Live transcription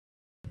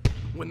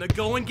When the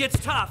going gets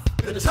tough,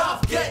 the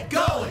tough get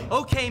going.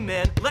 Okay,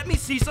 man, let me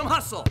see some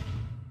hustle.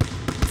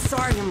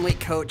 Sorry I'm late,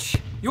 Coach.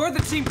 You're the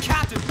team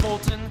captain,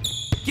 Bolton.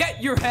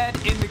 Get your head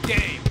in the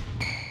game.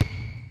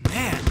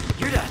 Man,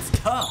 your dad's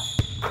tough.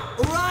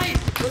 All right,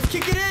 let's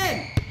kick it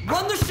in.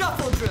 Run the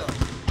shuffle drill.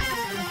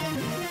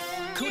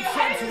 Get your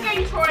head in the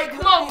game, Troy.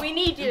 Come on, we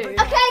need you. Okay,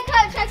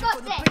 Coach, I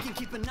got this.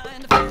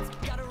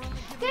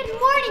 Good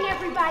morning,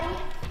 everybody.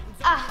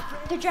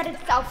 The dreaded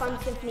cell phone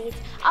symphonies.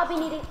 I'll be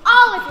needing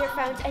all of your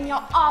phones, and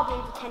you'll all be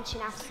in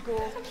detention after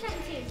school. I'm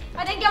 17.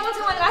 I didn't get one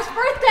till my last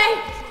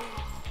birthday.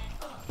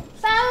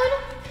 Phone.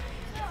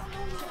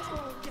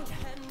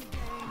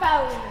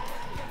 Phone.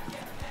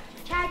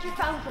 Charge your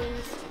phone,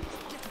 please.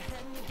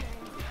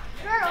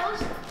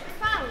 Girls,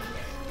 phone.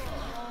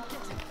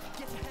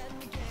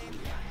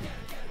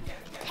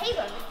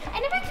 Taylor, I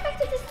never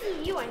expected to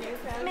see you on your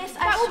phone. Miss,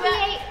 that will swear.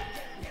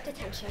 be a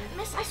detention.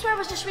 Miss, I swear I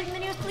was just reading the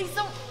news. Please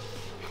don't.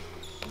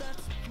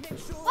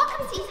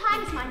 Welcome to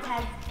Times,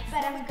 Montez,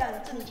 but I'm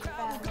going to need your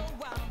phone.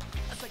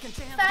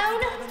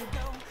 Phone?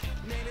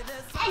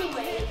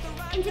 Anyway,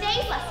 in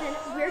today's lesson,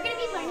 we're going to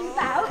be learning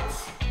about...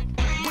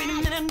 Wait a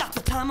minute, not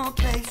the time or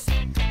place.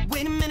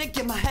 Wait a minute,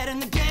 get my head in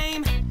the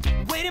game.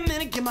 Wait a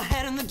minute, get my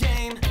head in the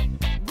game.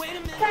 Wait a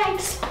minute.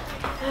 Thanks.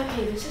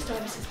 Okay, this is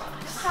Doris's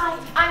class. Hi,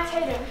 I'm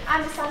Tatum.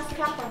 I'm the science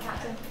decathlon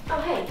captain.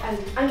 Oh, hey,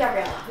 I'm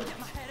Gabriella.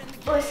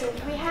 Listen,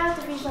 we have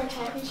the regional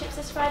championships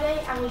this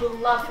Friday, and we would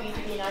love for you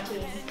to be in our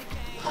team.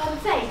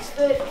 Thanks,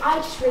 but I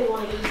just really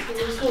want to get to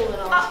the school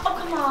and all. Oh,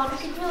 come on, we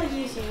could really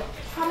use you.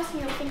 Promise me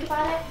you'll think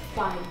about it?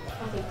 Fine,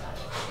 I'll think about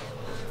it.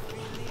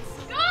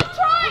 Go,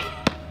 Troy!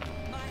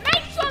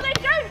 Make sure they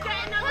don't get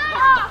another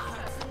pass!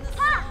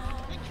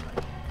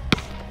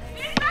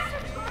 Be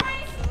better, Troy!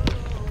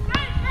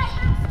 Don't let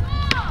them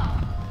score!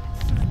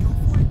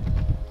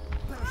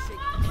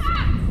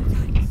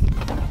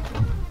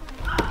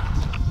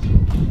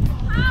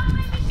 How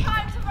many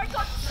times have I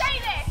got to say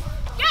this?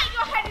 Get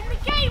your head in the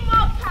game,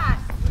 Wildcat!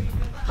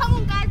 Come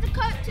on, guys, the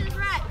coach is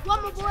right.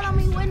 One more ball and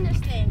we win this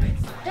thing.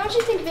 Don't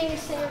you think being a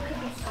singer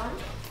could be fun?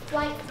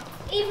 Like,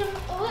 even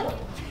a little.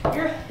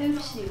 You're a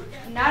hoop snoop,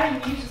 not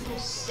a musical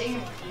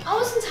singer. I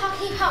wasn't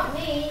talking about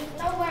me.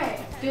 No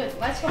way. Good,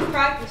 let's go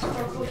practice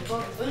before Coach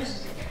Book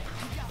loses it.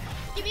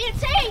 Give me a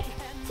T.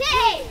 T.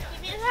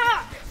 Give me an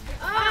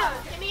R.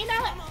 Give me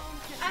another.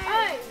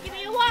 O. Give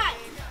me a Y.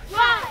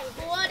 Y.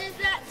 What does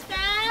that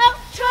spell?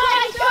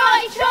 Troy.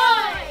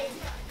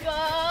 Go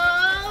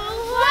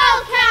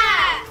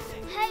Wildcats!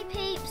 Hey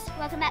peeps,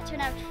 welcome back to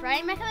another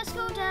training regular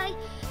school day.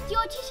 The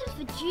auditions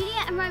for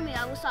Juliet and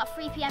Romeo will start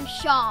 3 p.m.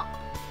 sharp.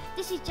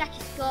 This is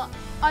Jackie Scott,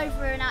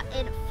 over and out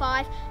in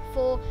 5,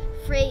 4,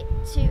 3,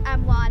 2,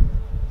 and 1.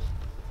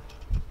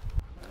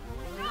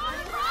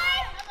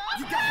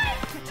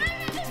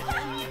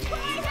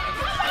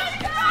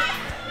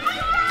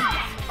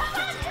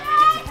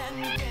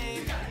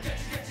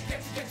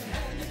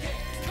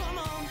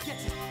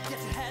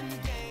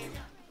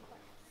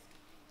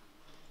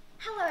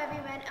 Hello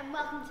everyone, and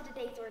welcome to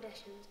today's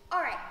auditions.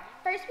 Alright,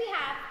 first we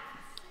have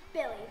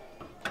Billy.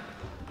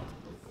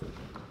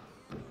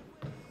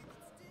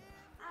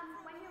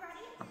 When you're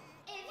ready.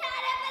 It's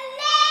hard to believe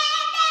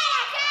that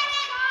I can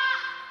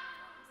stop!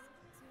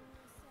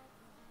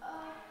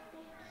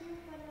 Thank you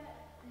for the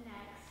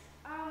next.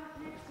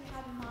 Next we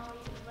have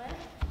Molly Liv.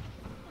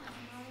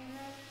 Molly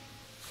Liv.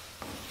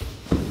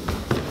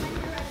 When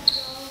you're ready,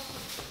 girls.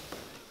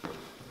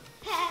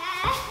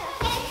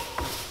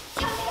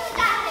 Tell me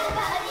about it,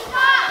 buddy.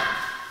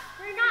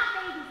 We're not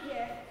babies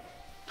here.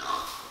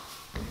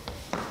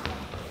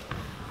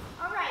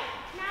 Alright,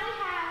 now we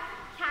have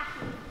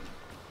Kathy.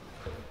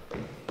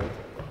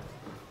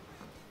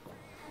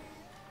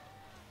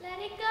 Let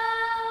it go,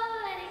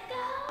 let it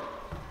go.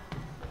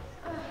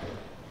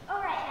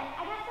 Alright, and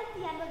I guess that's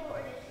the end of the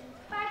auditions.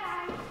 Bye,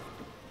 guys.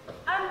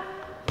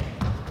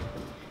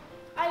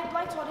 I'd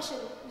like to audition,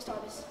 Miss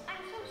Davis.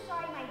 I'm so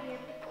sorry, my dear,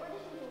 but the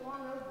auditions are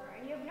long over,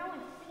 and you have no one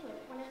to sing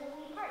with one of the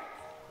lead parts.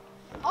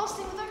 I'll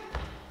sing with her.